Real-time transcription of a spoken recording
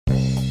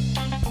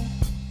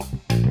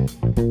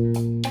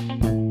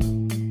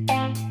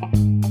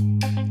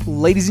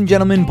Ladies and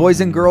gentlemen,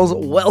 boys and girls,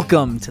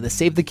 welcome to the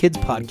Save the Kids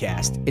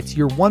podcast. It's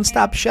your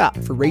one-stop shop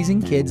for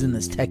raising kids in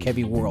this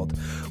tech-heavy world.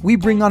 We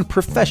bring on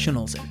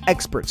professionals and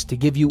experts to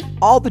give you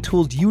all the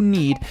tools you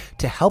need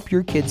to help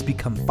your kids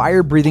become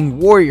fire-breathing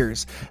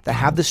warriors that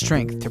have the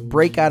strength to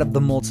break out of the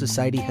mold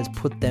society has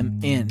put them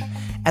in.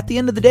 At the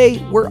end of the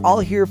day, we're all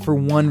here for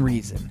one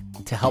reason,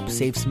 to help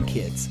save some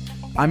kids.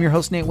 I'm your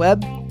host, Nate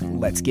Webb.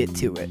 Let's get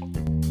to it.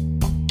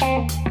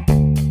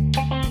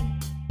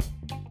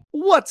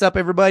 What's up,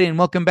 everybody, and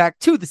welcome back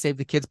to the Save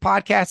the Kids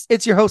podcast.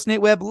 It's your host, Nate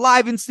Webb,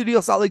 live in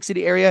studio, Salt Lake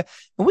City area,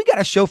 and we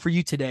got a show for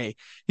you today.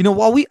 You know,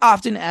 while we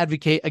often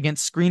advocate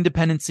against screen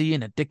dependency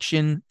and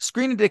addiction,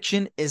 screen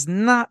addiction is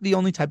not the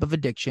only type of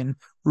addiction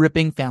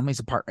ripping families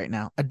apart right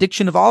now.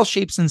 Addiction of all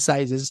shapes and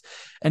sizes,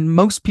 and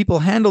most people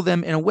handle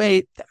them in a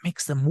way that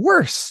makes them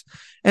worse.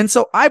 And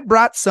so I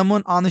brought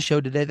someone on the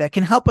show today that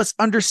can help us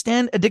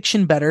understand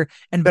addiction better,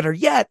 and better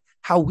yet,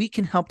 how we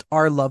can help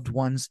our loved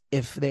ones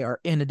if they are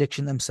in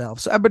addiction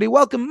themselves. So everybody,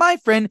 welcome my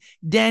friend,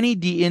 Danny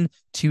Deaton,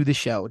 to the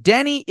show.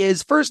 Danny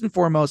is first and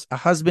foremost a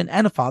husband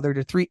and a father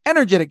to 3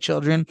 energetic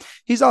children.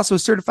 He's also a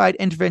certified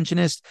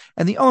interventionist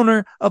and the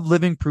owner of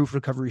Living Proof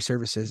Recovery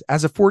Services.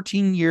 As a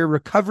 14-year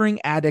recovering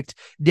addict,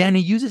 Danny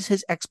uses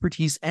his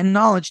expertise and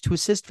knowledge to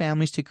assist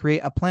families to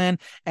create a plan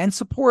and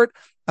support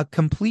a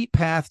complete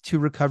path to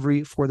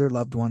recovery for their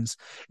loved ones.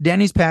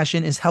 Danny's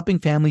passion is helping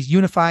families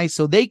unify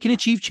so they can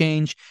achieve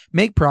change,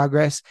 make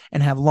progress,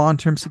 and have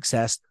long-term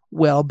success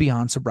well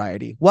beyond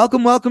sobriety.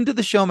 Welcome to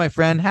the show, my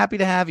friend. Happy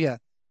to have you.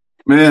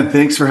 Man,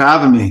 thanks for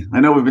having me.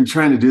 I know we've been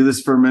trying to do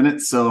this for a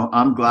minute, so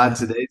I'm glad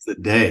today's the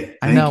day.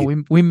 I know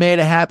we made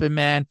it happen,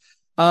 man.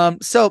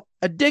 So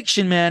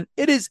addiction, man,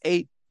 it is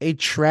a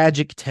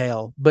tragic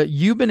tale, but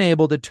you've been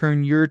able to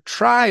turn your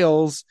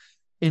trials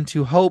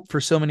into hope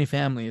for so many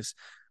families.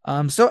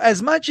 So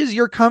as much as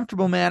you're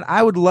comfortable, man,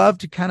 I would love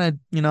to kind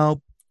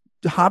of,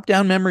 hop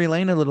down memory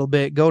lane a little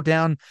bit, go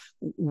down.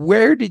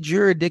 Where did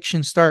your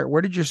addiction start?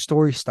 Where did your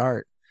story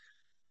start?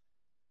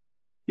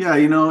 Yeah,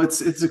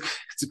 it's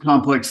a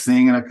complex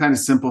thing, and I kind of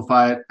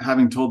simplify it.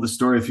 Having told the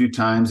story a few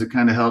times, it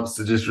kind of helps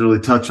to just really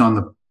touch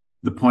on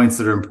the points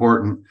that are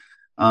important.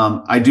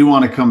 I do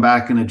want to come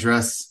back and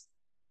address,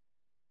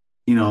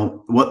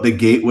 what the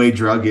gateway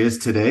drug is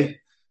today.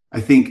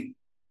 I think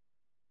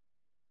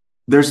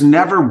there's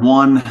never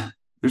one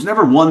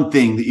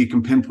thing that you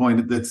can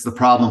pinpoint that's the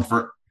problem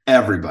for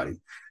everybody,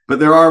 but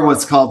there are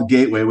what's called the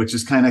gateway, which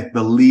is kind of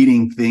the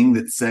leading thing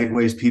that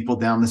segues people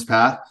down this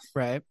path.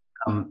 Right.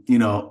 And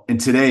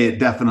today it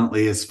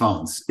definitely is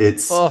phones.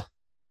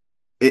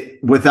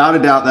 Without a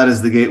doubt, that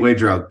is the gateway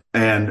drug,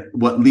 and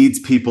what leads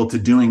people to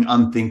doing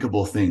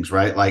unthinkable things,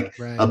 right? Like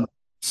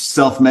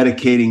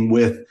self-medicating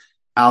with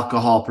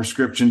alcohol,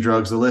 prescription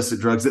drugs,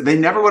 illicit drugs that they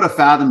never would have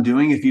fathomed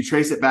doing. If you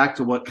trace it back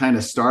to what kind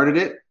of started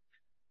it,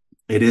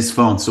 it is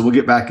phones. So we'll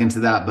get back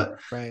into that. But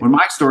when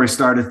my story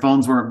started,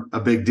 phones weren't a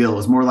big deal. It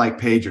was more like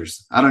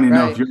pagers. I don't even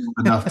know if you're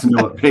old enough to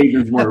know what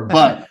pagers were,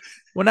 but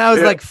when I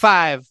was like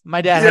 5,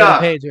 my dad had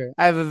a pager.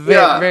 I have a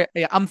very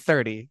I'm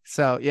 30.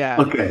 So yeah.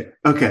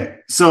 Okay.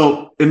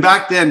 So, and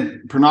back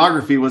then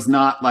pornography was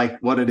not like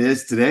what it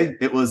is today.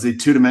 It was a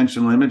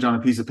 2-dimensional image on a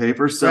piece of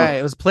paper. So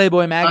it was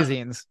Playboy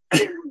magazines.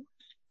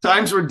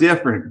 Times were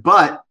different,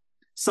 but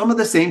some of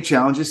the same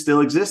challenges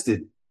still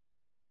existed.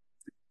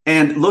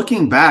 And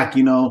looking back,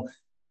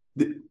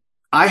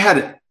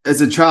 as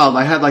a child,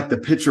 I had like the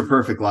picture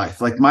perfect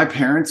life. Like my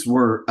parents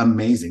were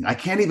amazing. I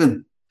can't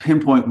even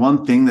pinpoint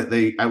one thing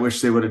that I wish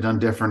they would have done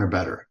different or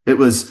better.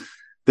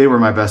 They were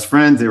my best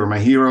friends. They were my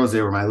heroes.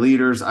 They were my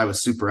leaders. I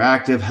was super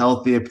active,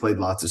 healthy. I played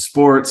lots of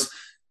sports.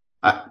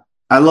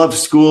 I loved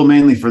school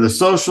mainly for the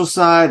social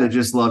side. I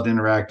just loved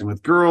interacting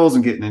with girls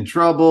and getting in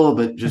trouble,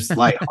 but just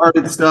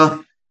lighthearted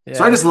stuff. Yeah.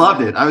 So I just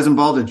loved it. I was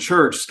involved in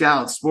church,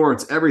 scouts,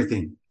 sports,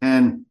 everything.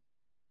 And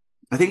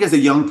I think as a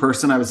young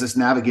person, I was just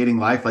navigating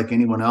life like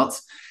anyone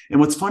else. And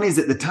what's funny is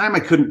at the time I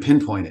couldn't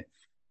pinpoint it.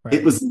 Right.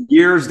 It was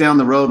years down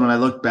the road when I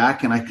look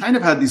back, and I kind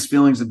of had these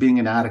feelings of being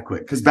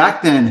inadequate, because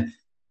back then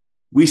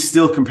we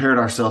still compared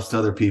ourselves to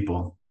other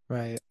people.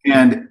 Right.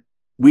 And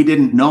we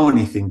didn't know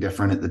anything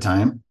different at the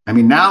time. I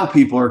mean, now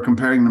people are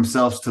comparing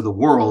themselves to the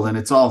world, and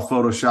it's all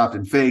photoshopped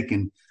and fake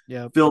and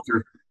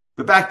filtered.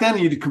 But back then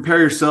you'd compare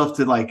yourself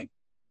to like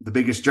the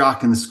biggest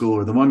jock in the school,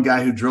 or the one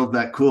guy who drove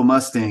that cool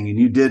Mustang and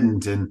you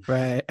didn't. And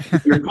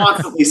you're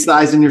constantly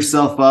sizing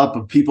yourself up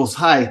of people's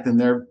height and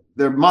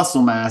their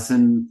muscle mass.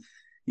 And,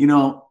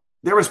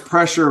 there was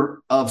pressure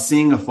of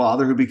seeing a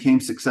father who became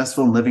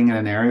successful and living in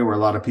an area where a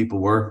lot of people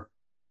were.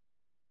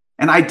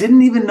 And I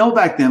didn't even know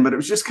back then, but it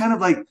was just kind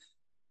of like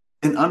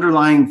an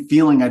underlying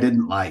feeling I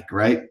didn't like.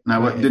 Right. And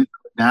I didn't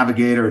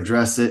navigate or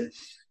address it.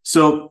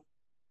 So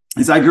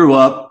as I grew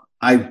up,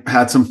 I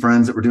had some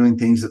friends that were doing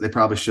things that they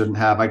probably shouldn't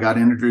have. I got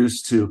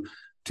introduced to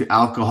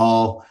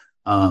alcohol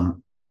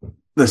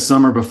the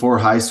summer before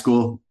high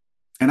school,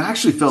 and I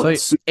actually felt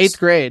 8th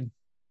grade,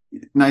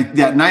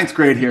 ninth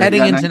grade here,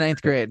 heading into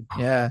ninth grade,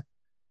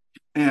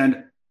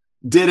 and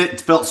did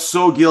it. Felt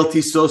so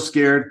guilty, so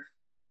scared.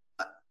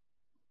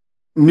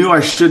 knew I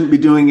shouldn't be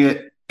doing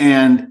it.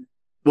 And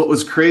what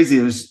was crazy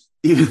was,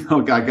 even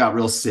though I got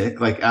real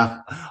sick, like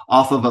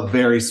off of a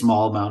very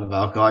small amount of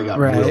alcohol, I got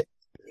real sick.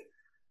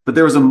 But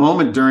there was a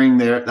moment during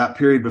that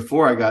period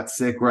before I got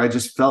sick where I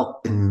just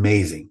felt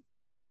amazing.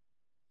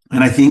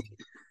 And I think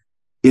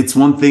it's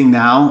one thing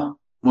now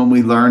when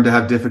we learn to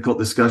have difficult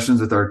discussions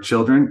with our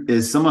children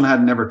is someone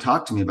had never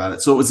talked to me about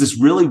it. So it was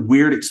this really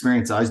weird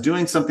experience. I was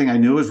doing something I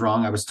knew was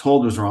wrong. I was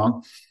told was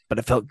wrong, but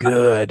it felt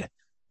good.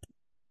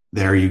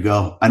 There you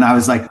go. And I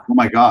was like, oh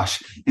my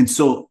gosh. And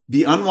so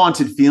the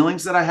unwanted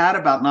feelings that I had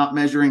about not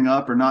measuring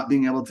up or not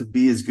being able to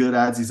be as good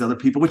as these other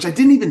people, which I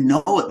didn't even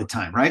know at the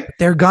time, right?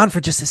 They're gone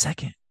for just a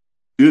second.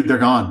 Dude, they're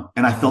gone.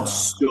 And I felt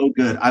so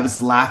good. I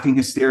was laughing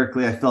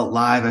hysterically. I felt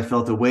live. I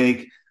felt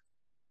awake.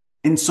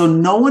 And so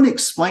no one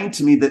explained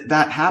to me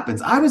that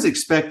happens. I was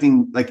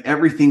expecting like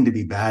everything to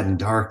be bad and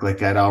dark,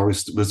 like I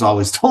was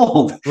always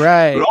told.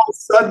 Right. But all of a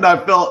sudden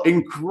I felt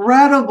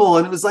incredible.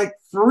 And it was like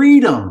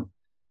freedom.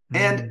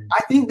 And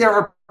I think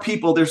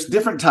there's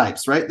different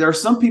types, right? There are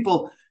some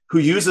people who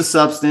use a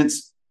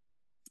substance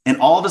and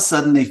all of a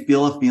sudden they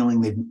feel a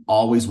feeling they've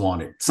always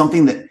wanted,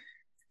 something that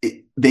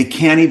they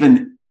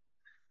can't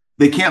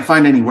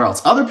find anywhere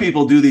else. Other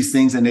people do these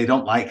things and they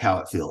don't like how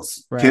it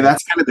feels. Right. Okay.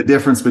 That's kind of the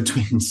difference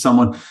between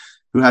someone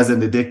who has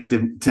an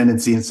addictive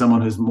tendency and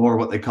someone who's more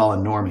what they call a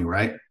normie,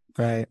 right?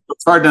 Right.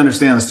 It's hard to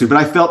understand this too, but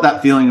I felt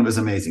that feeling. It was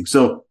amazing.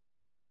 So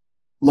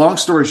long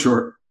story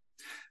short,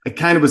 I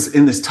kind of was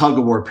in this tug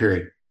of war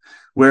period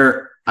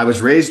where I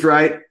was raised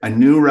right. I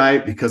knew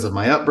right because of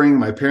my upbringing,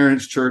 my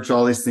parents, church,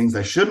 all these things.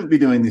 I shouldn't be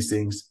doing these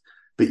things.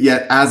 But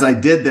yet, as I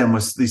did them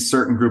with these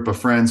certain group of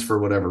friends, for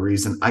whatever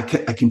reason, I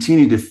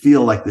continued to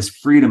feel like this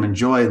freedom and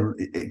joy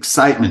and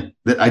excitement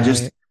that I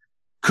just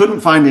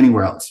couldn't find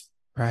anywhere else.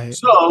 Right.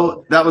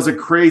 So that was a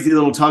crazy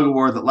little tug of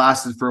war that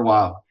lasted for a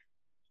while.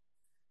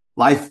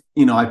 Life,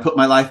 I put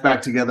my life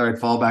back together. I'd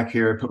fall back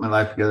here, put my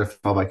life together,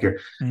 fall back here.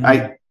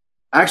 I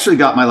actually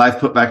got my life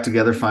put back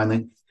together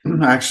finally.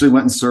 I actually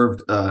went and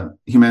served a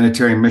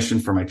humanitarian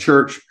mission for my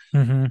church.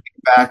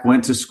 Back,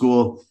 went to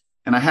school,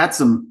 and I had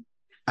some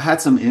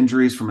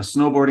injuries from a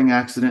snowboarding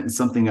accident and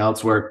something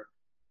else where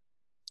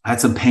I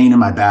had some pain in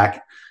my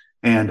back.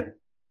 And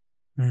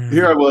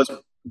here I was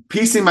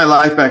piecing my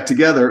life back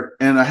together.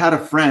 And I had a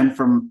friend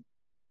from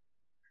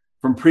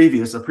a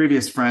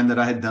previous friend that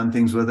I had done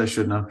things with, I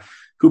shouldn't have,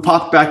 who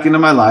popped back into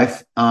my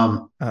life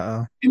and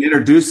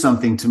introduced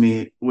something to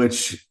me,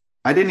 which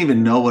I didn't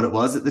even know what it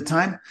was at the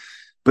time.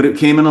 But it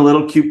came in a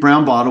little cute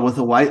brown bottle with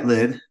a white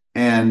lid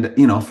and,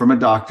 from a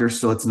doctor.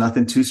 So it's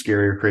nothing too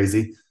scary or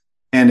crazy.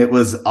 And it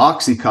was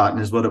Oxycontin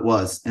is what it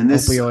was. And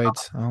this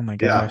opioids. Oh my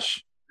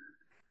gosh.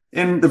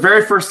 Yeah. And the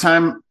very first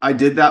time I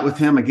did that with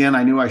him, again,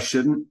 I knew I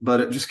shouldn't, but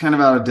it just kind of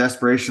out of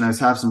desperation. I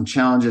was having some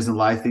challenges in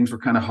life. Things were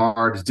kind of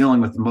hard, just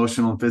dealing with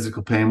emotional and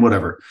physical pain,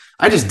 whatever.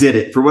 I just did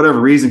it for whatever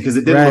reason because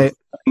it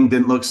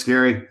didn't look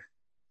scary.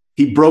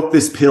 He broke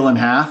this pill in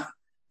half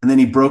and then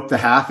he broke the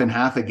half in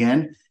half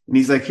again. And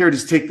he's like, here,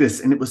 just take this.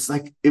 And it was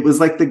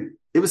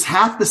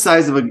half the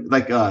size of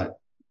a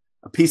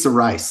piece of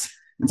rice.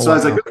 And so I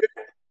was like, okay.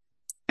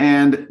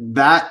 And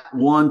that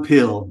one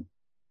pill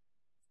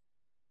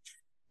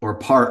or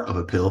part of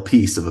a pill,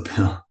 piece of a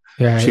pill,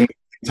 changed the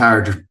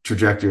entire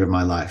trajectory of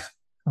my life.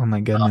 Oh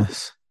my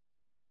goodness.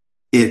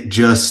 It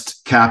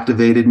just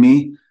captivated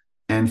me.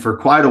 And for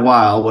quite a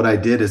while, what I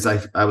did is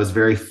I was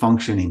very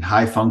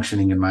high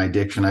functioning in my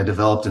addiction. I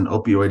developed an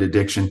opioid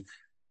addiction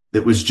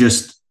that was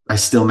just, I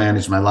still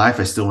managed my life.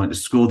 I still went to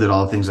school, did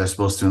all the things I was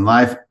supposed to in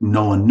life.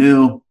 No one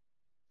knew,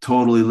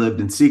 totally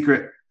lived in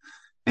secret.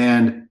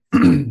 And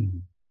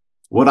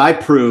what I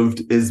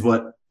proved is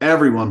what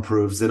everyone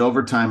proves, that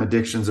over time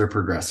addictions are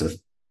progressive.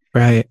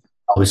 Right.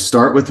 Always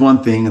start with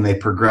one thing and they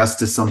progress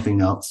to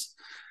something else.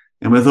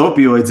 And with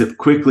opioids, it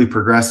quickly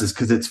progresses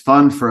because it's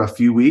fun for a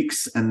few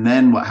weeks. And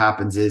then what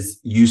happens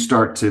is you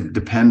start to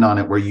depend on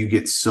it where you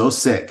get so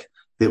sick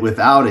that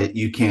without it,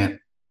 you can't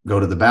go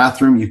to the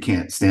bathroom. You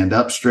can't stand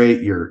up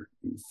straight. You're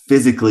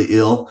physically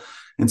ill.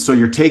 And so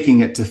you're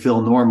taking it to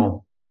feel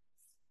normal.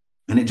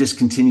 And it just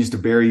continues to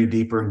bury you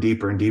deeper and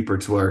deeper and deeper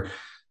to where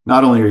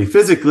not only are you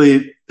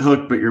physically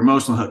hooked, but you're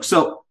emotionally hooked.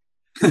 So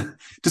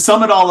to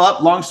sum it all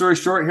up, long story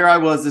short, here I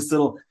was, this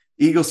little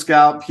Eagle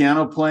Scout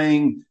piano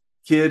playing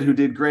kid who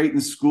did great in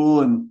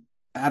school and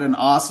had an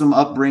awesome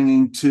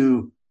upbringing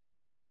to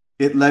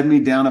it led me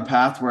down a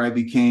path where I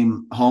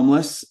became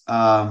homeless.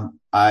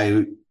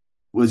 I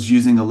was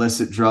using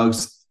illicit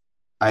drugs.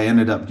 I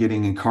ended up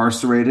getting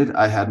incarcerated.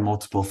 I had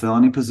multiple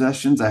felony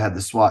possessions. I had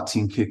the SWAT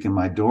team kick in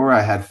my door.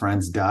 I had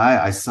friends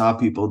die. I saw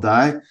people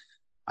die.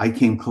 I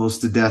came close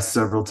to death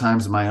several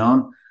times of my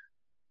own.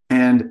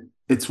 And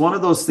it's one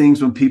of those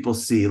things when people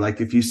see, like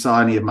if you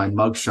saw any of my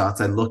mug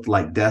shots, I looked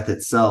like death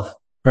itself.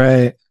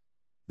 Right.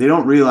 They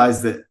don't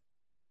realize that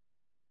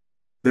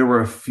there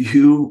were a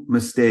few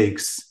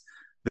mistakes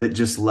that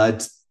just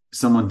led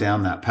someone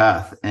down that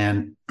path.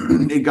 And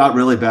it got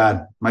really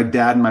bad. My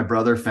dad and my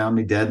brother found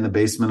me dead in the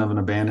basement of an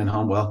abandoned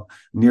home, well,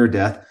 near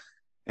death.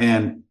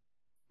 And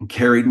and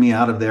carried me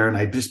out of there. And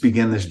I just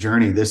began this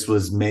journey. This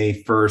was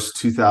May 1st,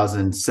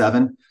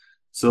 2007.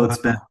 So It's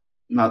been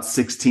about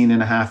 16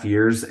 and a half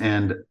years,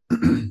 and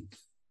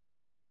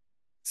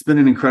it's been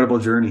an incredible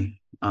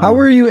journey. How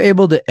were you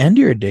able to end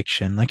your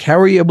addiction? Like, how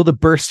were you able to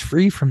burst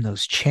free from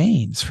those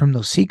chains, from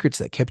those secrets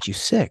that kept you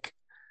sick?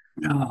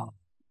 Oh,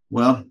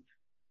 well,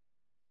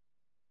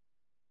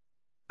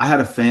 I had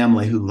a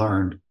family who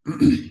learned.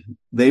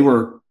 they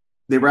were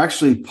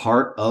actually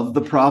part of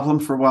the problem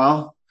for a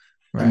while.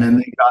 Right. And then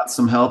they got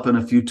some help and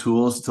a few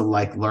tools to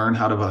like learn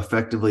how to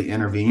effectively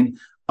intervene.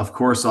 Of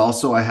course,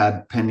 also I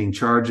had pending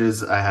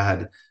charges. I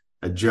had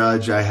a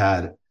judge, I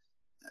had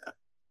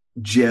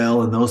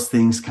jail, and those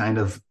things kind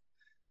of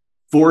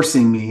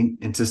forcing me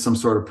into some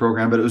sort of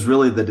program. But it was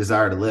really the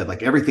desire to live.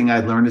 Like everything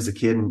I'd learned as a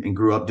kid and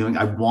grew up doing,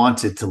 I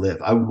wanted to live.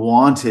 I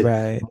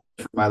wanted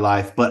my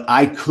life, but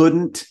I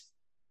couldn't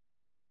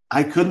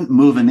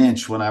move an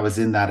inch when I was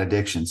in that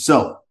addiction.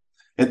 So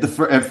at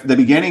the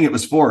beginning, it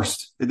was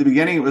forced. At the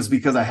beginning, it was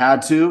because I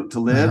had to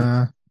live.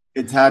 Uh-huh.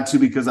 It had to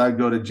because I'd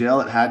go to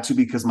jail. It had to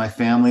because my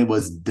family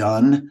was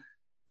done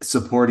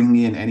supporting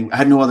me in any. I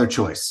had no other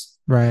choice.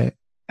 Right.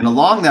 And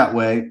along that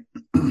way,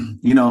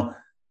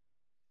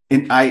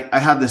 and I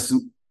have this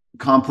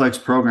complex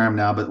program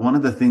now. But one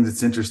of the things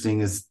that's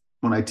interesting is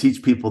when I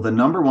teach people, the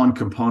number one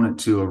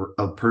component to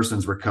a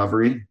person's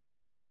recovery,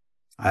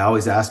 I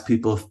always ask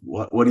people,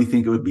 what do you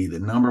think it would be? The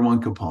number one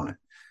component.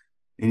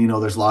 And,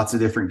 there's lots of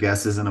different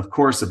guesses. And of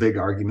course, a big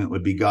argument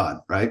would be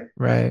God, right?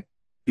 Right.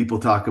 People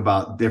talk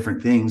about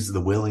different things, the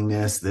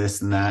willingness,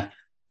 this and that,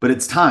 but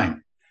it's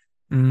time.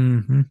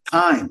 Mm-hmm.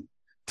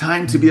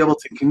 Time to be able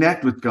to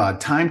connect with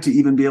God, time to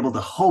even be able to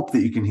hope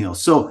that you can heal.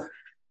 So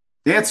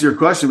to answer your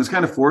question, it was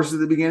kind of forced at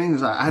the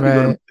beginning. I had to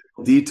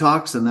go to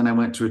detox, and then I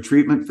went to a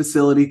treatment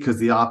facility because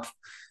the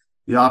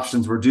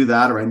options were do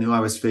that, or I knew I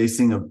was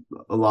facing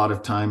a lot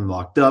of time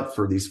locked up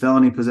for these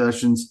felony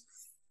possessions.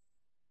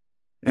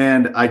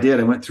 And I did.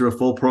 I went through a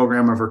full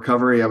program of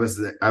recovery. I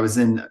was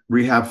in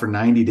rehab for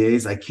 90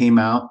 days. I came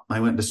out. I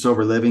went to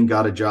sober living,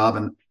 got a job,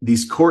 and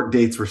these court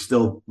dates were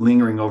still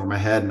lingering over my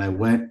head. And I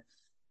went.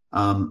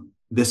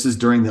 This is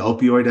during the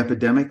opioid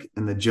epidemic,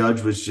 and the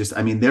judge was just.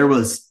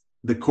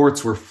 The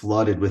courts were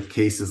flooded with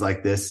cases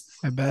like this.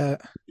 I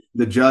bet.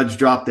 The judge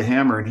dropped the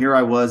hammer, and here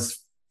I was,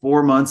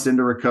 4 months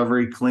into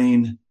recovery,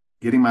 clean,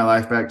 getting my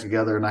life back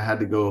together, and I had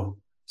to go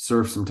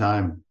serve some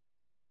time.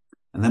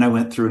 And then I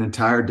went through an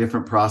entire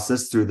different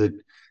process through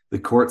the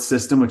court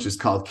system, which is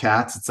called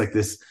CATS. It's like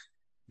this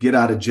get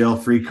out of jail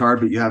free card,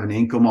 but you have an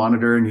ankle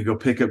monitor and you go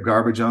pick up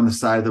garbage on the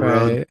side of the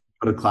road,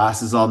 go to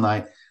classes all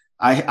night.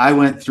 I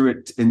went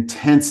through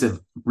intensive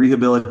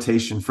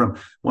rehabilitation from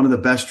one of the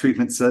best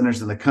treatment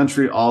centers in the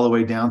country, all the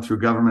way down through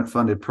government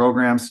funded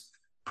programs,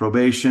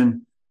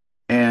 probation.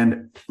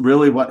 And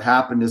really what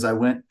happened is I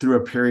went through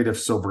a period of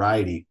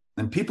sobriety,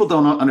 and people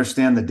don't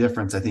understand the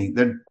difference. I think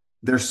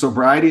there's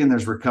sobriety and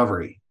there's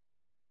recovery.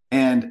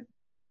 And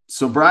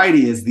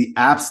sobriety is the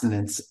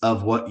abstinence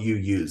of what you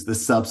use, the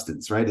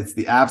substance, right? It's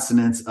the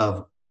abstinence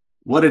of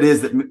what it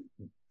is that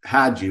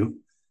had you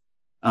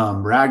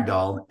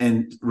ragdolled.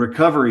 And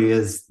recovery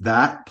is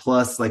that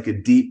plus like a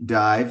deep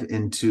dive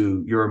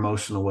into your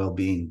emotional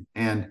well-being.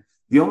 And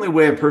the only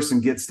way a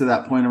person gets to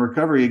that point of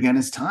recovery again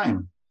is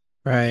time.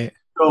 Right.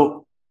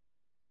 So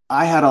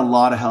I had a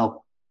lot of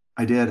help.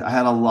 I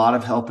had a lot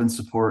of help and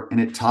support,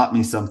 and it taught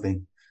me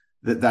something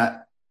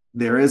that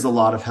there is a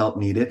lot of help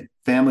needed.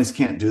 Families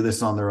can't do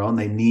this on their own.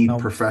 They need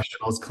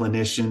professionals,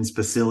 clinicians,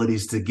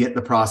 facilities to get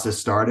the process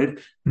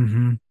started.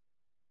 Mm-hmm.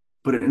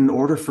 But in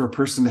order for a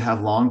person to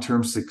have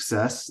long-term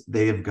success,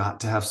 they have got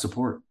to have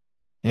support.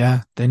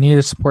 Yeah, they need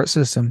a support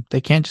system.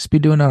 They can't just be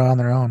doing it on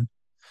their own.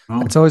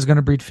 Oh. It's always going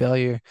to breed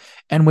failure.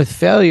 And with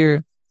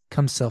failure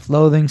comes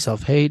self-loathing,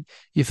 self-hate.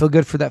 You feel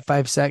good for that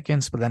 5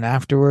 seconds, but then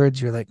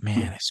afterwards you're like,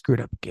 man, I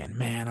screwed up again.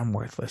 Man, I'm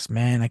worthless.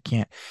 Man, I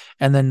can't.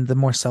 And then the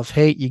more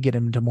self-hate, you get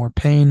into more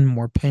pain,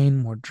 more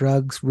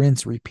drugs,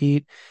 rinse,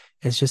 repeat.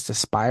 It's just a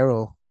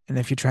spiral. And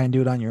if you try and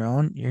do it on your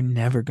own, you're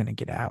never going to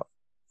get out.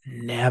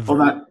 Never.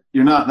 Well,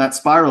 you're not. That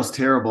spiral's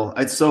terrible.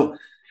 I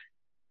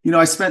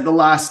spent the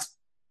last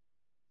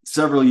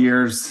several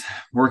years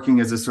working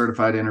as a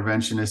certified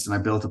interventionist, and I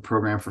built a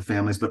program for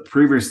families. But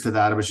previous to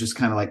that, I was just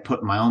kind of like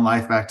putting my own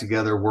life back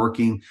together,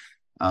 working.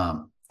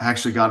 I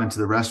actually got into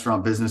the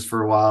restaurant business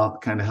for a while,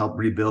 kind of helped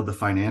rebuild the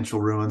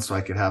financial ruin so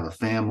I could have a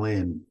family.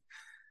 And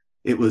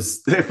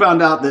they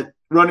found out that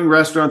running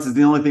restaurants is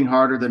the only thing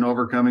harder than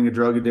overcoming a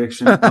drug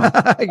addiction.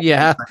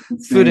 Yeah.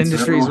 Food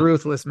industry is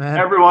ruthless, man.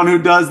 Everyone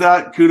who does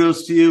that,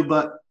 kudos to you.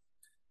 But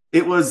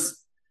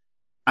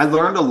I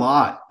learned a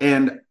lot,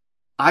 and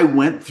I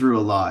went through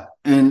a lot.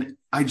 And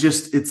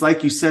it's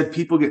like you said,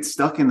 people get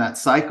stuck in that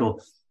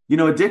cycle.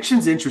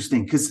 Addiction's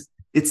interesting because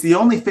it's the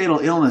only fatal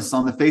illness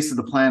on the face of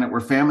the planet where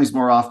families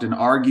more often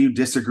argue,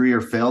 disagree, or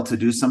fail to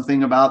do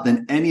something about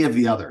than any of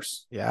the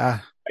others. Yeah.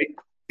 Right?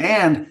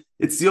 And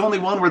it's the only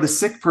one where the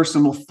sick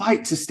person will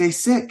fight to stay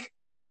sick.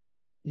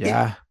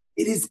 Yeah.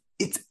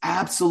 It's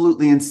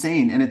absolutely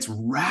insane. And it's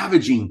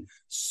ravaging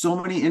so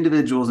many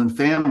individuals and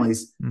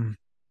families. Mm.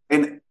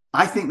 And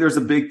I think there's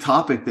a big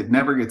topic that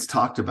never gets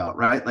talked about,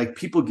 right? Like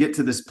people get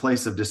to this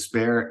place of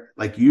despair,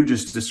 like you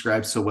just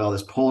described so well,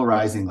 this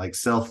polarizing, like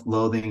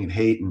self-loathing and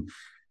hate. And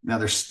now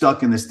they're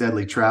stuck in this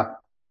deadly trap.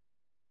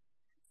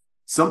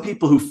 Some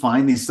people who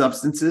find these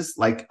substances,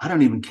 like I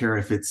don't even care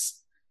if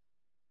it's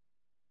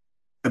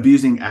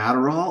abusing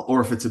Adderall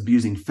or if it's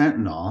abusing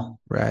fentanyl.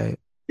 Right.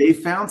 They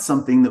found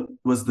something that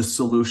was the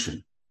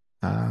solution.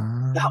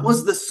 That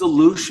was the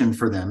solution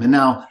for them. And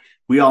now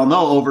we all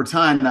know over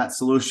time that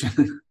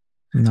solution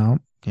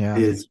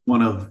is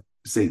one of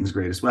Satan's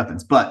greatest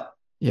weapons. But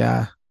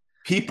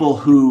people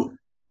who,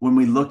 when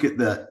we look at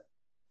the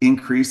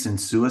increase in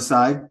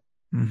suicide,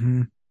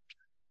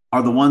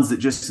 are the ones that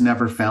just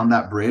never found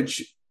that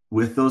bridge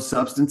with those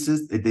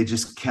substances. They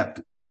just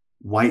kept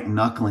white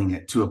knuckling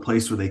it to a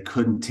place where they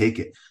couldn't take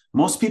it.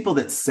 Most people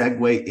that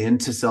segue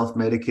into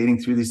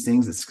self-medicating through these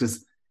things, it's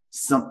because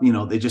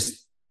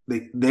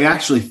they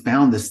actually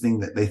found this thing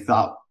that they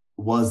thought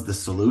was the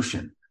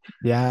solution.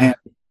 And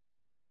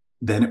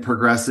then it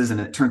progresses and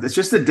it's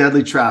just a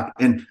deadly trap.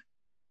 And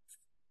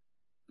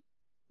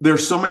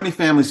there's so many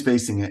families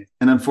facing it.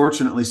 And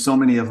unfortunately, so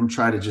many of them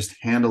try to just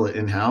handle it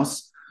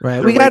in-house.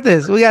 Right. We got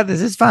this.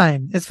 It's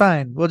fine.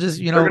 We'll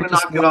just,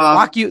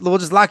 we'll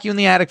just lock you in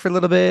the attic for a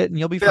little bit and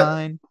you'll be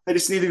fine. They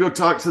just need to go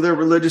talk to their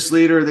religious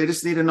leader. They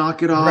just need to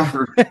knock it off.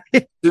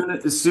 Right. Or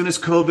as soon as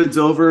COVID's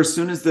over, as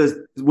soon as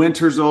the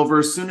winter's over,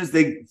 as soon as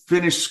they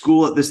finish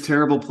school at this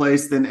terrible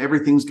place, then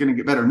everything's going to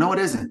get better. No, it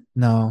isn't.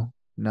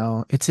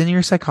 No, it's in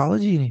your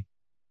psychology.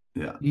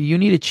 Yeah. You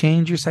need to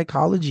change your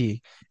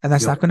psychology, and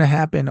that's not going to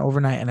happen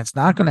overnight. And it's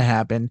not going to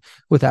happen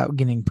without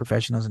getting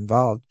professionals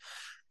involved.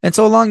 And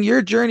so along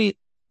your journey,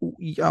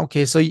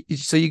 okay, so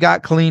you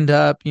got cleaned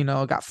up,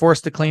 got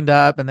forced to clean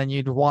up, and then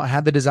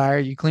had the desire,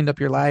 you cleaned up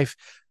your life.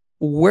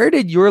 Where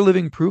did your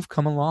living proof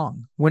come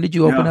along? When did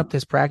you open up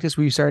this practice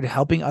where you started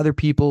helping other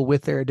people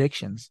with their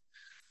addictions?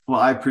 Well,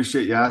 I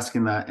appreciate you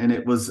asking that. And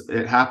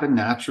it happened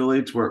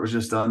naturally to where it was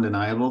just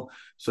undeniable.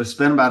 So I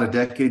spent about a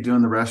decade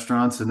doing the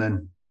restaurants. And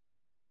then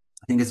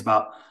I think it's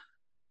about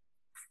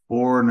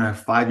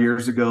 5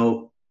 years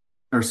ago,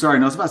 it's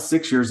about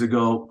 6 years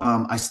ago.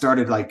 I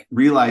started like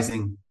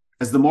realizing,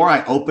 as the more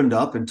I opened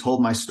up and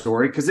told my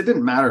story, because it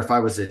didn't matter if I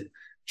was at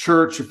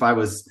church, if I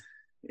was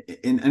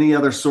in any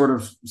other sort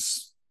of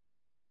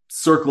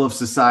circle of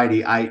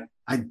society, I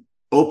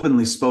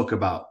openly spoke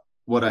about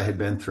what I had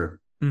been through.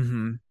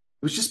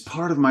 It was just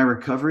part of my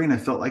recovery, and I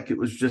felt like it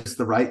was just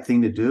the right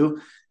thing to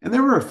do. And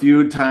there were a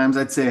few times,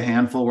 I'd say a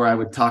handful, where I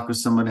would talk with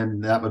someone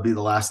and that would be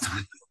the last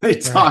time they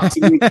talked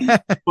to me.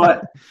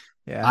 But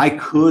I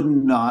could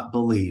not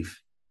believe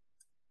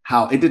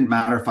how it didn't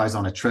matter if I was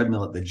on a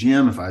treadmill at the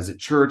gym, if I was at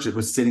church, it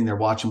was sitting there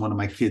watching one of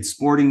my kids'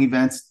 sporting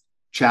events,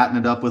 chatting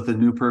it up with a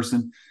new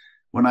person.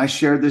 When I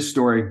shared this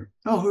story,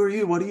 who are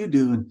you? What do you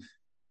do? And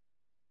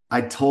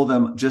I told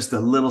them just a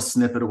little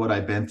snippet of what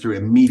I'd been through.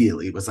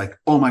 Immediately, it was like,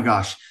 oh my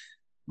gosh,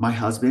 my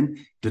husband,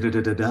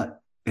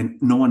 and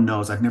no one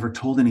knows. I've never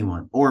told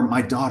anyone, or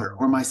my daughter,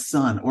 or my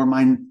son, or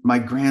my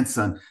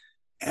grandson.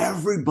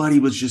 Everybody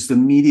was just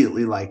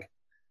immediately like,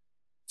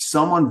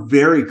 someone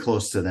very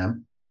close to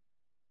them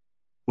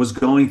was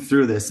going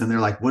through this, and they're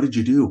like, what did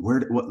you do?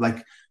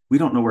 We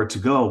don't know where to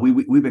go.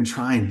 We've been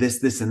trying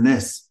this, and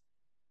this.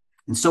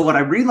 And so what I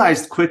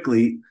realized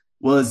quickly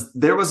was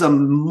there was a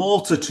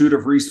multitude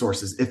of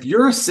resources. If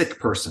you're a sick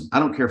person, I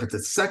don't care if it's a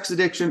sex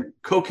addiction,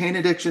 cocaine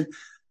addiction,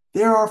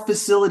 there are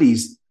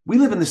facilities. We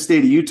live in the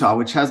state of Utah,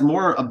 which has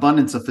more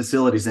abundance of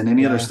facilities than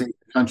any other state in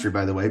the country,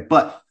 by the way.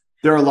 But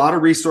there are a lot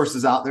of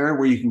resources out there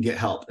where you can get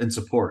help and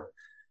support.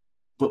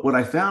 But what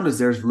I found is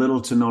there's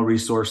little to no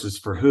resources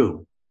for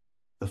who?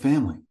 The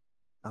family.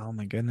 Oh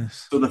my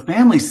goodness. So the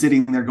family's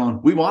sitting there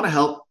going, we want to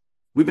help.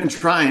 We've been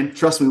trying.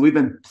 Trust me, we've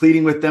been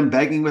pleading with them,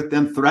 begging with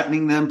them,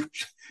 threatening them,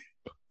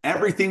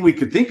 everything we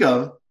could think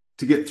of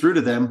to get through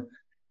to them.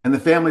 And the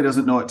family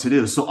doesn't know what to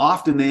do. So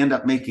often they end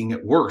up making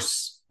it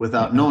worse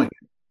without knowing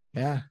it.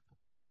 Yeah.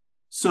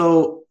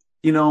 So,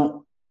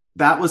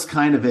 that was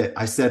kind of it.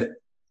 I said,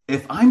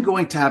 if I'm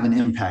going to have an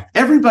impact,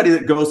 everybody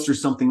that goes through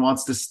something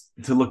wants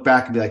to look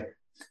back and be like,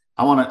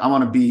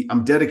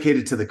 I'm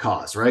dedicated to the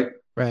cause, right?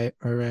 Right.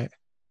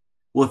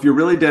 Well, if you're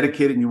really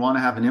dedicated and you want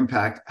to have an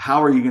impact,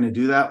 how are you going to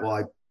do that? Well,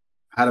 I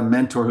had a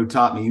mentor who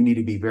taught me you need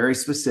to be very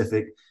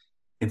specific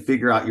and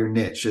figure out your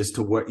niche as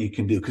to what you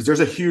can do. Because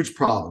there's a huge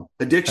problem.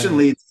 Addiction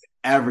leads to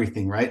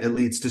everything, right? It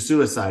leads to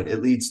suicide.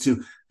 It leads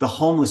to the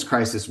homeless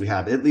crisis we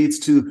have. It leads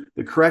to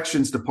the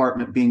corrections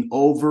department being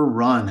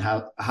overrun,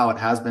 how it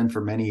has been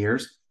for many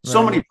years. Right.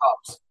 So many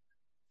problems.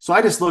 So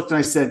I just looked and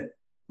I said,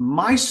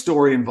 my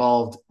story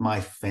involved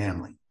my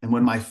family. And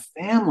when my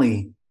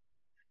family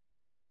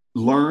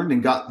learned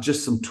and got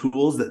just some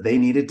tools that they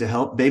needed to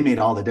help, they made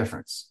all the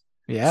difference.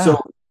 Yeah.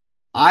 So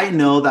I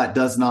know that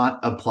does not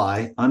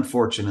apply,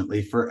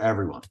 unfortunately, for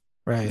everyone.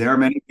 Right. There are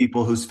many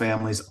people whose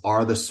families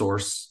are the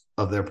source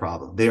of their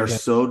problem. They are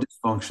so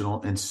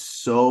dysfunctional and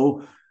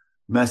so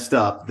messed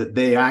up that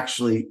they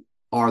actually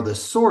are the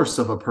source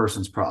of a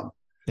person's problem.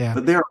 Yeah.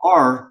 But there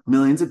are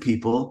millions of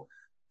people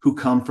who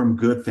come from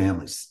good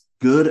families,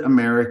 good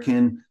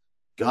American,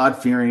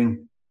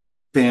 God-fearing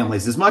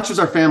families, as much as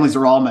our families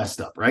are all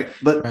messed up, right?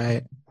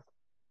 But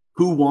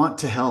who want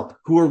to help,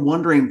 who are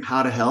wondering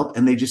how to help,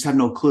 and they just have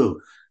no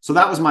clue. So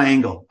that was my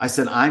angle. I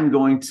said, I'm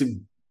going to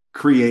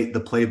create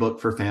the playbook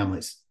for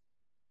families.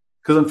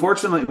 Because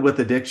unfortunately, with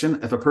addiction,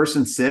 if a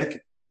person's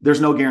sick, there's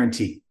no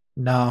guarantee.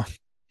 No.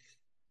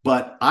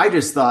 But I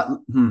just thought,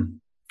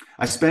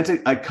 I spent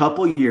a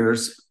couple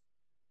years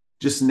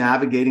just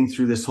navigating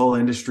through this whole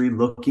industry,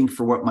 looking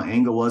for what my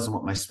angle was and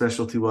what my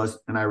specialty was.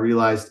 And I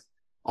realized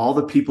all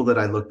the people that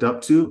I looked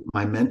up to,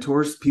 my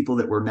mentors, people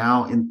that were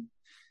now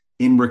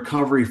in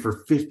recovery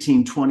for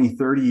 15, 20,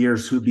 30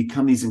 years, who had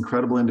become these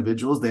incredible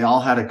individuals, they all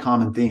had a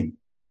common theme.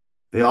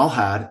 They all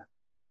had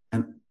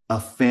a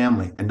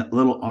family and a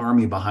little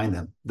army behind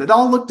them that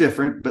all looked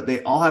different, but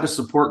they all had a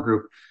support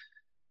group.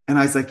 And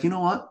I was like, you know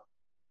what?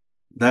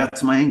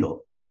 That's my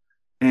angle.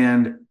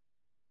 And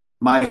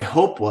my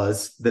hope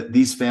was that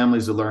these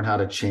families would learn how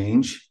to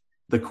change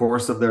the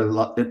course of their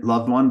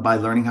loved one by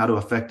learning how to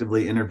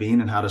effectively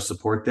intervene and how to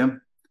support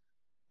them.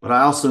 But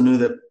I also knew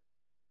that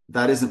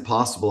that isn't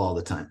possible all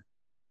the time.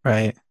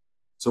 Right.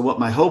 So what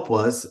my hope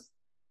was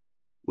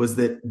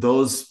that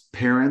those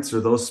parents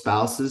or those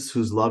spouses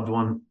whose loved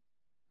one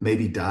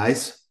maybe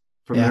dies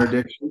from their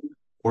addiction,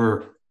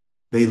 or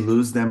they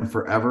lose them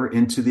forever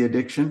into the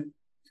addiction,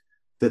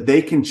 that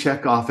they can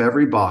check off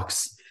every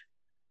box,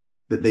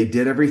 that they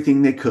did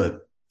everything they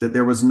could, that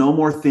there was no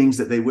more things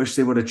that they wish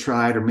they would have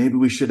tried, or maybe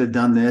we should have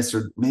done this,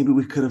 or maybe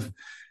we could have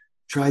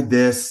tried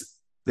this.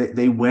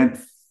 They went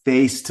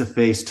face to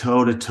face,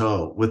 toe to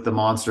toe with the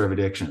monster of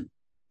addiction.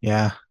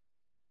 Yeah.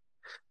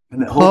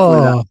 And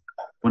hopefully that,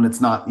 when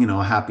it's not,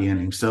 a happy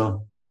ending.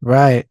 So,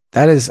 right.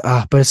 That is,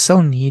 but it's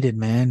so needed,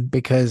 man,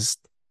 because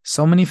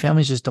so many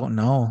families just don't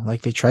know.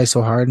 Like, they try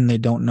so hard and they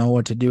don't know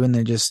what to do. And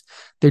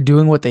they're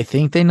doing what they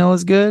think they know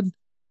is good,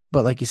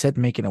 but like you said,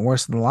 making it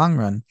worse in the long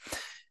run.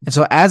 And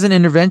so as an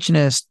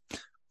interventionist,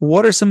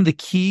 what are some of the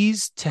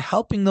keys to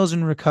helping those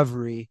in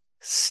recovery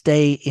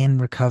stay in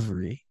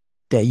recovery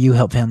that you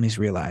help families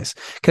realize?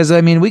 Because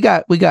I mean, we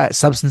got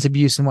substance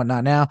abuse and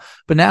whatnot now,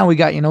 but now we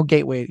got,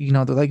 gateway,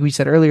 like we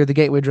said earlier, the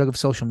gateway drug of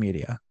social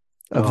media,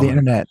 of the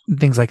internet, and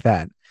things like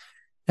that.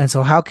 And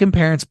so how can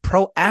parents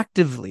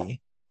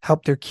proactively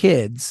help their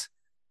kids,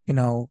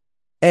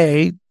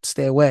 A,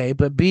 stay away,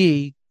 but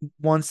B,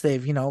 once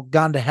they've,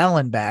 gone to hell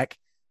and back,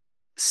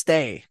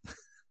 stay?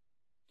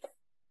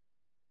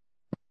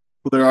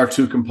 Well, there are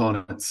two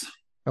components.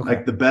 Okay.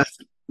 Like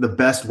the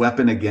best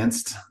weapon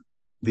against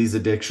these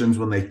addictions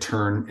when they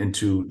turn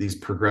into these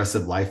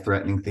progressive,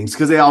 life-threatening things,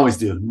 because they always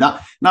do.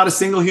 Not a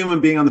single human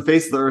being on the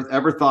face of the earth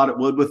ever thought it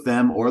would with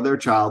them or their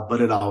child,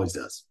 but it always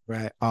does.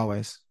 Right.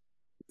 Always.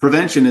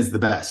 Prevention is the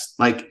best.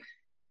 Like,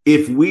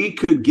 if we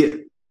could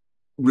get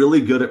really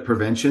good at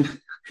prevention,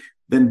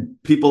 then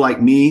people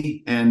like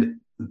me and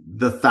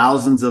the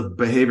thousands of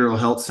behavioral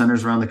health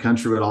centers around the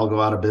country would all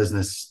go out of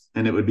business,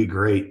 and it would be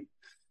great.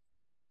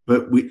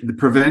 But the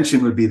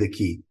prevention would be the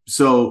key.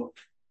 So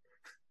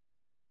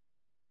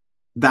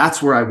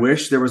that's where I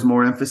wish there was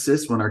more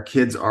emphasis when our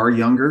kids are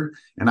younger.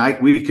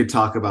 And we could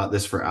talk about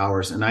this for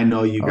hours. And I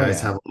know you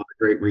guys have a lot of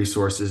great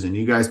resources and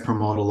you guys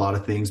promote a lot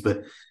of things.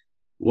 But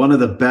one of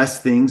the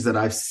best things that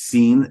I've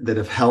seen that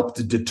have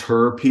helped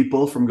deter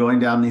people from going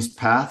down these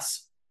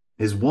paths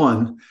is,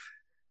 one,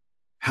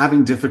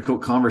 having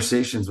difficult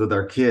conversations with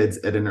our kids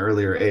at an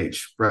earlier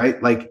age,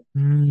 right? Like,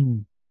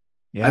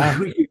 yeah,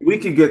 we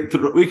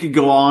could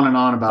go on and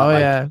on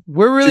about.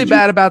 We're really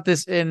bad about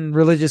this in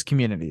religious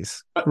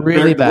communities.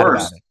 Really bad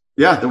about it.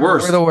 Yeah, the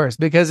worst. We're the worst,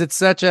 because it's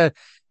such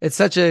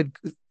a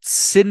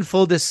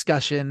sinful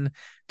discussion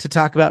to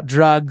talk about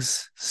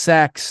drugs,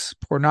 sex,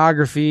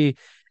 pornography,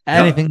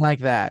 anything like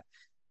that.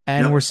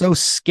 And we're so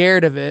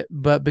scared of it,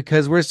 but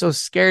because we're so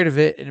scared of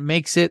it, it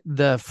makes it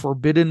the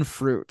forbidden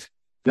fruit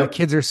that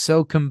kids are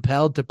so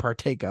compelled to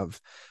partake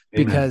of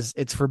because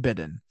it's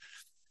forbidden.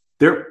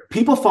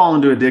 People fall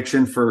into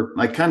addiction for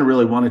like kind of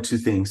really one of two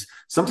things.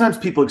 Sometimes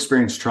people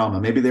experience trauma.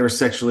 Maybe they were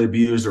sexually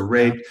abused or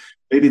raped.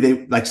 Maybe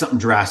they like something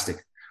drastic.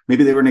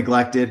 Maybe they were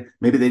neglected.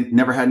 Maybe they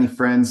never had any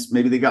friends.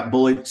 Maybe they got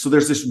bullied. So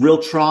there's this real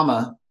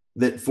trauma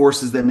that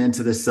forces them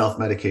into this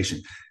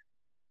self-medication.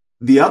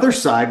 The other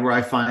side, where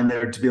I find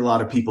there to be a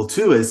lot of people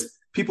too, is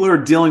people who are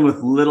dealing with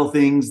little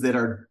things that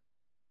are,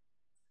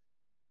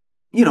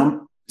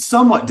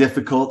 somewhat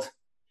difficult,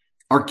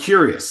 are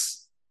curious.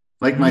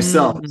 Like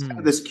myself, it's kind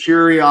of this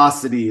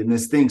curiosity and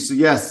this thing. So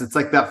yes, it's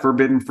like that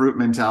forbidden fruit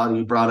mentality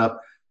you brought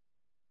up.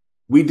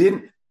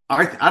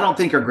 I don't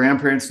think our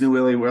grandparents knew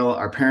really well.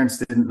 Our parents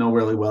didn't know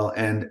really well.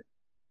 And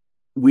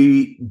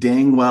we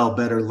dang well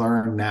better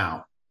learn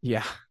now.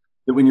 Yeah.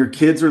 That when your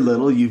kids are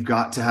little, you've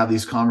got to have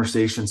these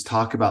conversations,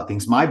 talk about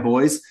things. My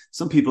boys,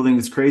 some people think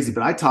it's crazy,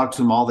 but I talk to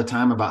them all the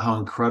time about how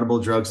incredible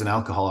drugs and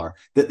alcohol are.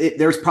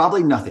 There's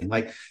probably nothing.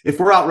 Like, if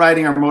we're out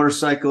riding our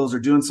motorcycles or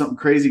doing something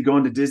crazy,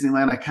 going to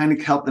Disneyland, I kind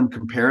of help them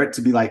compare it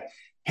to be like,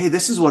 hey,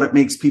 this is what it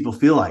makes people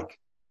feel like.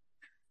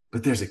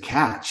 But there's a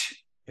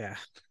catch. Yeah.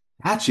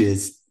 Catch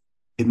is,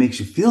 it makes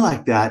you feel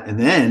like that. And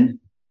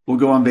then we'll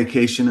go on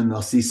vacation and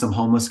they'll see some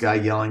homeless guy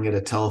yelling at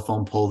a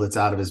telephone pole that's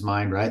out of his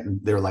mind, right? And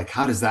they're like,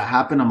 how does that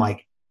happen? I'm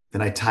like,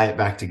 then I tie it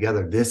back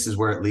together. This is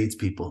where it leads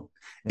people.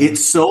 Yeah.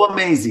 It's so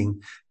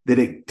amazing that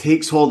it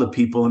takes hold of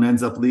people and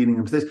ends up leading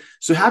them to this.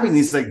 So having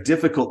these like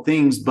difficult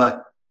things,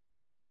 but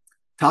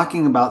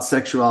talking about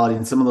sexuality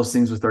and some of those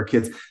things with our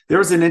kids. There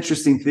was an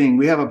interesting thing.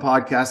 We have a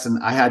podcast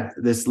and I had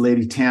this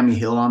lady, Tammy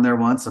Hill, on there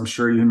once. I'm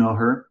sure you know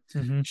her.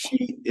 Mm-hmm.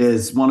 She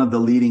is one of the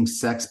leading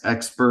sex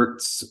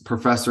experts,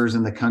 professors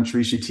in the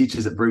country. She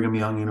teaches at Brigham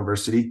Young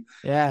University.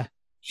 Yeah.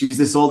 She's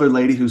this older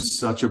lady who's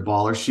such a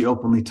baller. She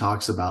openly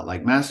talks about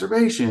like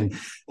masturbation,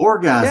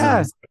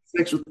 orgasms,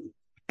 sexual,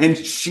 and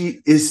she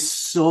is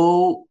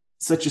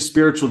such a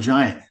spiritual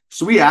giant.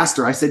 So we asked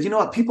her, I said, you know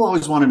what? People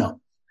always want to know.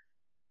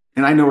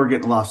 And I know we're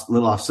getting a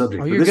little off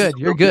subject. Oh, you're good.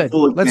 You're good.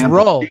 Let's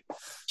roll.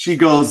 She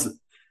goes,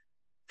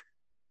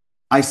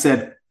 I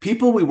said,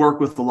 people we work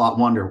with a lot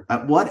wonder,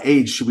 at what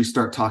age should we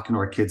start talking to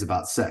our kids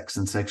about sex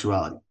and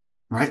sexuality?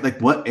 Right? Like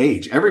what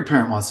age? Every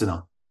parent wants to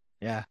know.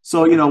 Yeah.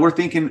 So, we're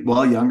thinking,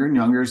 well, younger and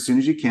younger, as soon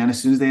as you can,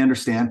 as soon as they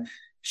understand.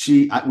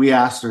 We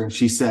asked her and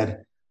she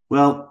said,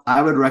 well,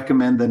 I would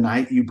recommend the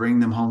night you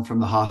bring them home from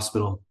the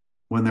hospital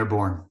when they're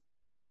born.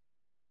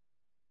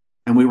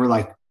 And we were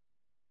like,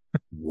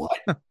 what?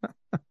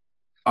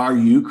 Are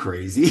you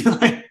crazy?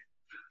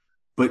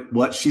 But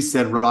what she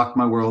said rocked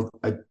my world.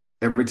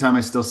 Every time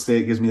I still say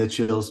it, gives me the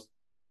chills.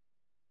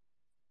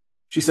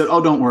 She said,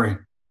 oh, don't worry.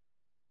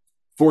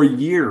 For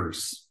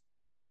years,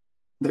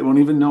 they won't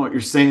even know what you're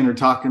saying or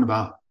talking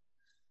about.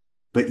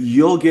 But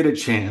you'll get a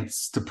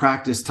chance to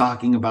practice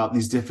talking about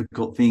these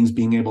difficult things,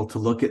 being able to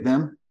look at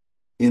them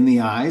in the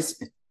eyes.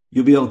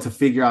 You'll be able to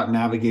figure out,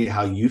 navigate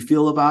how you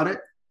feel about it.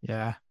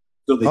 Yeah.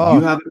 So that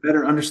you have a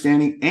better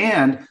understanding.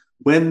 And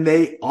when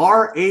they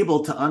are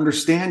able to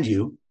understand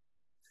you,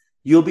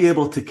 you'll be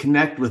able to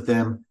connect with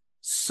them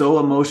so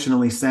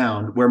emotionally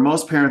sound, where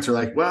most parents are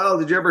like, well,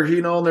 did you ever,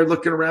 and they're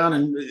looking around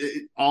and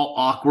all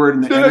awkward.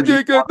 And the energy.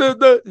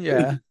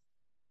 Yeah.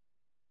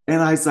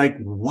 And I was like,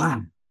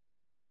 wow.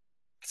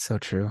 So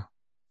true.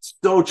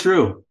 So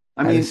true.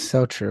 I mean,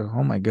 so true.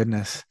 Oh my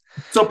goodness.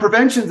 So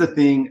prevention's a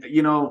thing,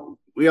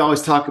 we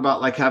always talk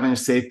about like having a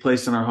safe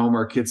place in our home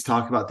where our kids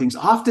talk about things.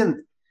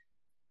 Often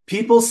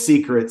people's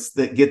secrets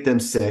that get them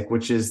sick,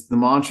 which is the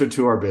mantra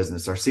to our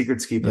business, our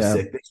secrets keep us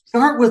sick. They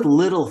start with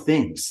little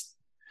things.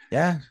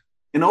 Yeah.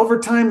 And over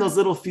time, those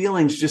little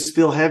feelings just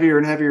feel heavier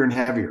and heavier and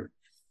heavier.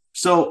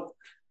 So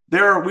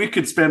we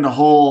could spend a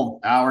whole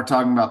hour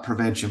talking about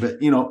prevention,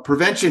 but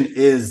prevention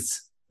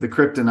is the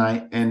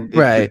kryptonite and it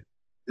could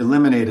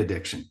eliminate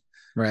addiction.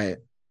 Right.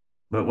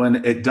 But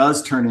when it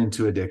does turn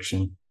into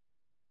addiction,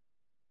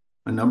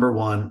 the number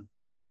one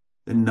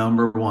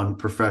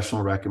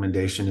professional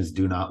recommendation is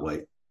do not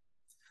wait.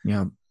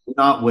 Yeah. Do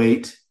not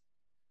wait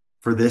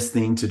for this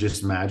thing to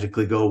just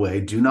magically go away.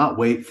 Do not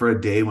wait for a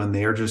day when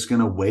they are just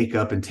going to wake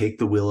up and take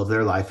the wheel of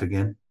their life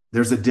again.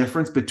 There's a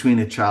difference between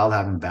a child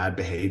having bad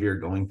behavior,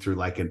 going through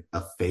like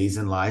a phase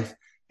in life,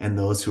 and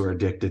those who are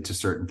addicted to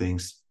certain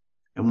things.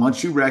 And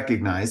once you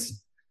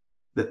recognize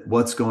that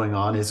what's going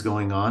on is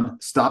going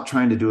on, stop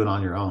trying to do it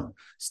on your own.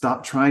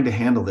 Stop trying to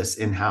handle this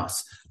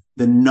in-house.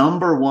 The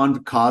number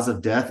one cause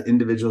of death,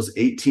 individuals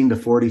 18 to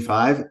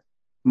 45,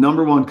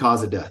 number one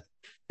cause of death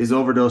is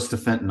overdose to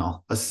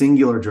fentanyl, a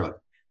singular drug.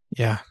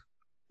 Yeah.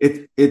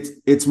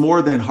 It's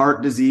more than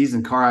heart disease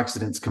and car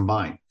accidents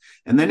combined.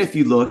 And then if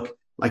you look,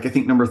 like I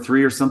think number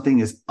 3 or something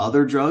is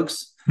other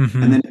drugs.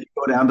 Mm-hmm. And then if you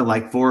go down to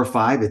like 4 or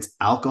 5, it's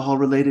alcohol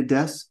related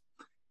deaths.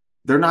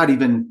 They're not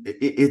even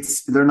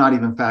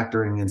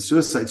factoring in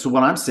suicide. So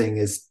what I'm saying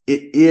is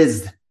it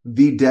is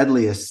the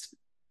deadliest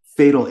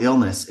fatal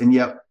illness. And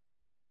yet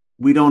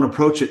we don't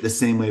approach it the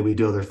same way we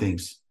do other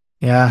things.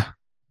 Yeah.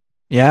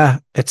 Yeah.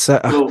 It's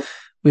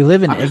we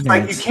live in ignorance.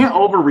 Like, you can't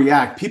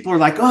overreact. People are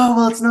like, oh,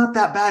 well, it's not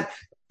that bad.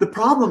 The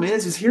problem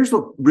is here's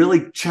what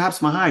really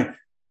chaps my hide.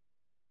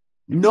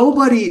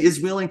 Nobody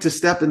is willing to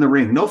step in the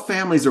ring. No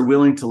families are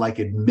willing to like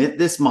admit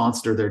this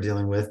monster they're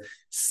dealing with,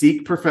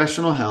 seek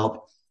professional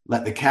help,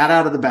 let the cat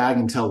out of the bag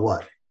until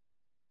what?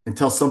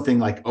 Until something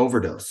like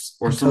overdose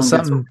or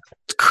something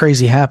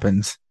crazy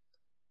happens.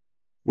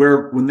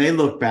 Where when they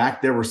look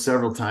back, there were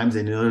several times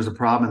they knew there was a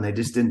problem and they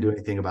just didn't do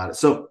anything about it.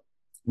 So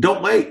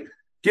don't wait.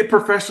 Get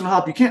professional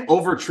help. You can't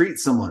overtreat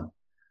someone.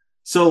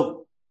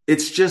 So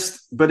it's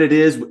just, but it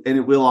is, and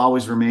it will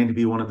always remain to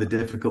be one of the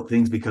difficult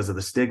things because of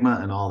the stigma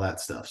and all that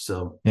stuff.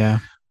 So yeah,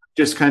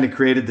 just kind of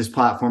created this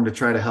platform to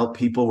try to help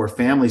people where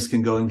families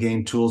can go and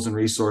gain tools and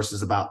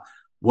resources about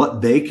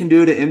what they can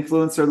do to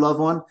influence their loved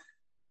one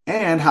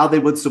and how they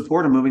would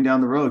support them moving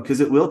down the road.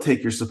 Because it will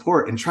take your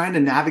support and trying to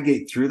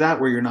navigate through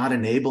that where you're not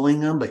enabling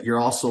them, but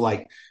you're also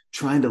like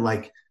trying to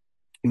like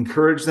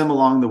encourage them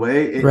along the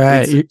way.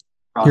 Right.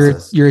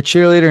 You're a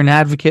cheerleader and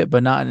advocate,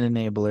 but not an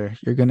enabler.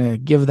 You're going to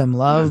give them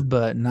love,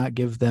 but not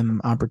give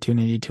them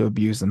opportunity to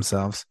abuse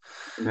themselves.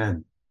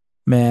 Amen.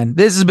 Man,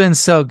 this has been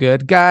so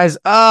good, guys.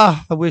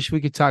 I wish we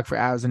could talk for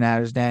hours and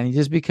hours, Danny,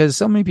 just because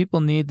so many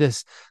people need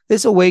this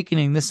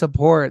awakening, this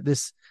support,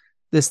 this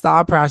this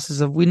thought process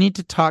of we need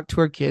to talk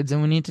to our kids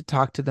and we need to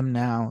talk to them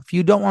now. If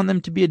you don't want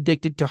them to be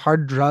addicted to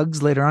hard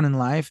drugs later on in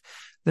life,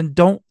 then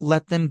don't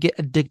let them get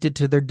addicted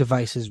to their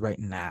devices right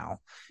now.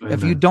 Amen.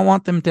 If you don't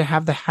want them to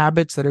have the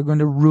habits that are going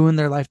to ruin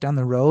their life down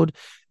the road,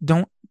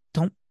 don't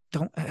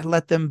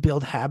let them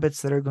build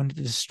habits that are going to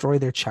destroy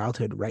their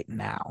childhood right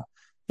now.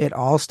 It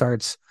all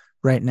starts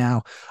right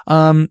now.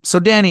 So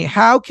Danny,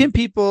 how can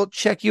people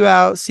check you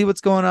out, see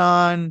what's going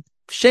on?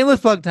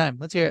 Shameless plug time.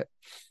 Let's hear it.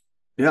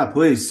 Yeah,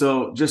 please.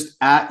 So just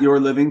at Your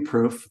Living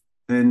Proof,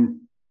 and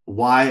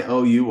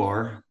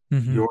YOUR,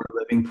 Your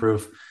Living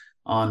Proof,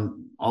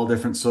 on all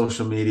different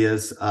social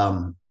medias,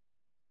 on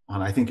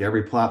I think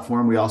every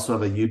platform. We also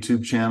have a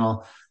YouTube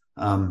channel,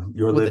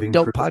 Your with Living a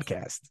dope Proof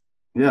podcast.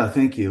 Yeah,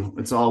 thank you.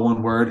 It's all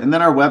one word. And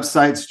then our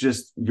website's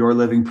just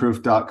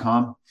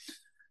yourlivingproof.com.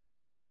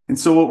 And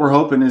so what we're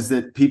hoping is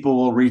that people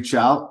will reach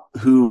out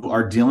who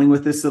are dealing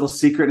with this little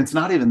secret. It's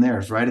not even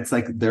theirs, right? It's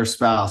like their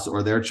spouse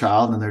or their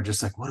child. And they're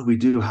just like, what do we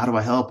do? How do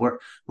I help? Where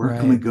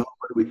can we go?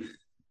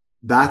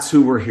 That's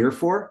who we're here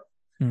for.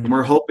 And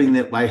we're hoping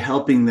that by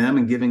helping them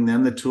and giving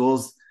them the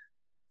tools,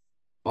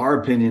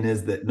 our opinion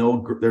is that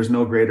there's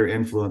no greater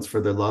influence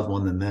for their loved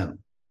one than them.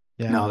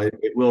 Yeah. Now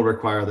it will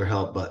require their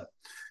help, but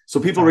so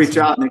people reach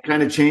out and it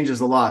kind of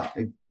changes a lot.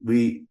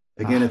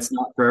 Again, it's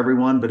not for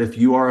everyone, but if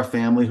you are a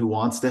family who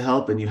wants to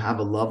help and you have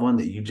a loved one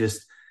that you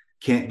just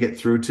can't get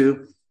through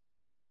to,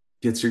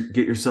 get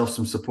yourself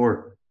some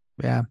support.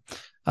 Yeah.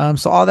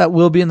 So all that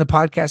will be in the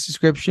podcast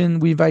description.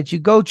 We invite you,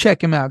 go check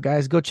them out,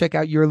 guys. Go check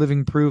out Your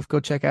Living Proof. Go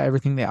check out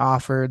everything they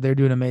offer. They're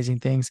doing amazing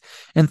things.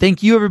 And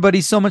thank you,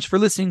 everybody, so much for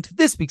listening to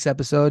this week's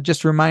episode.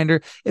 Just a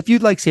reminder, if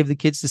you'd like Save the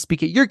Kids to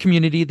speak at your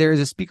community, there is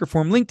a speaker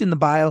form linked in the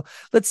bio.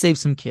 Let's save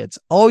some kids.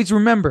 Always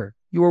remember,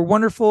 you are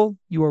wonderful,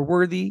 you are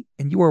worthy,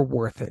 and you are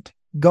worth it.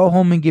 Go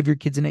home and give your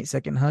kids an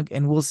 8-second hug,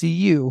 and we'll see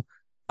you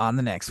on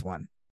the next one.